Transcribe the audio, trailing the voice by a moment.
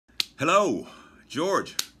Hello,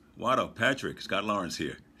 George, Watto, Patrick, Scott Lawrence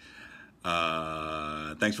here.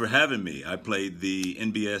 Thanks for having me. I played the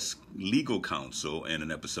NBS Legal Council in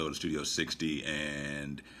an episode of Studio 60,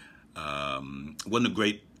 and wasn't a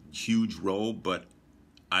great, huge role, but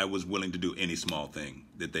I was willing to do any small thing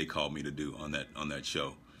that they called me to do on that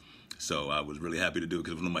show. So I was really happy to do it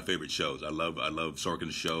because it was one of my favorite shows. I love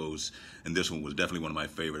Sorkin's shows, and this one was definitely one of my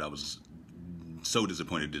favorite. I was so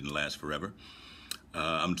disappointed it didn't last forever.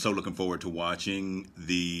 I'm so looking forward to watching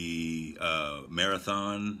the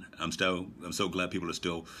marathon. I'm so glad people are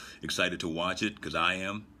still excited to watch it, because I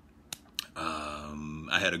am.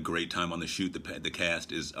 I had a great time on the shoot. The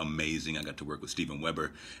cast is amazing. I got to work with Steven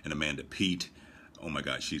Weber and Amanda Peet. Oh my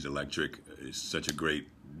gosh, she's electric. It's such a great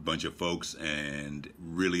bunch of folks, and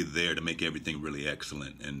really there to make everything really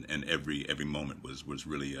excellent. And every moment was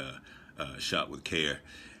really shot with care.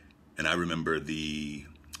 And I remember being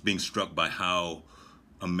struck by how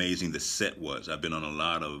amazing the set was. I've been on a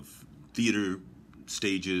lot of theater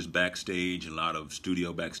stages backstage, a lot of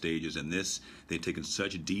studio backstages, and they've taken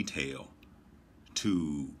such detail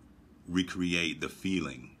to recreate the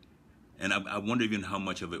feeling. And I wonder even how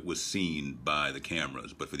much of it was seen by the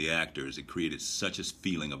cameras, but for the actors, it created such a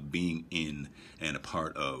feeling of being in and a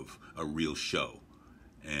part of a real show.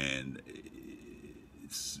 And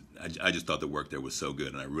I just thought the work there was so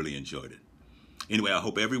good, and I really enjoyed it. Anyway, I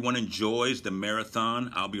hope everyone enjoys the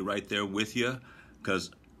marathon. I'll be right there with you,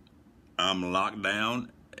 because I'm locked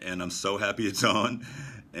down, and I'm so happy it's on.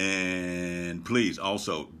 And please,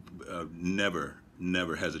 also, never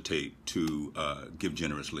hesitate to give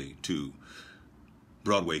generously to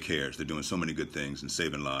Broadway Cares. They're doing so many good things and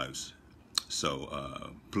saving lives.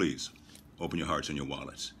 So please, open your hearts and your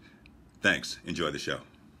wallets. Thanks. Enjoy the show.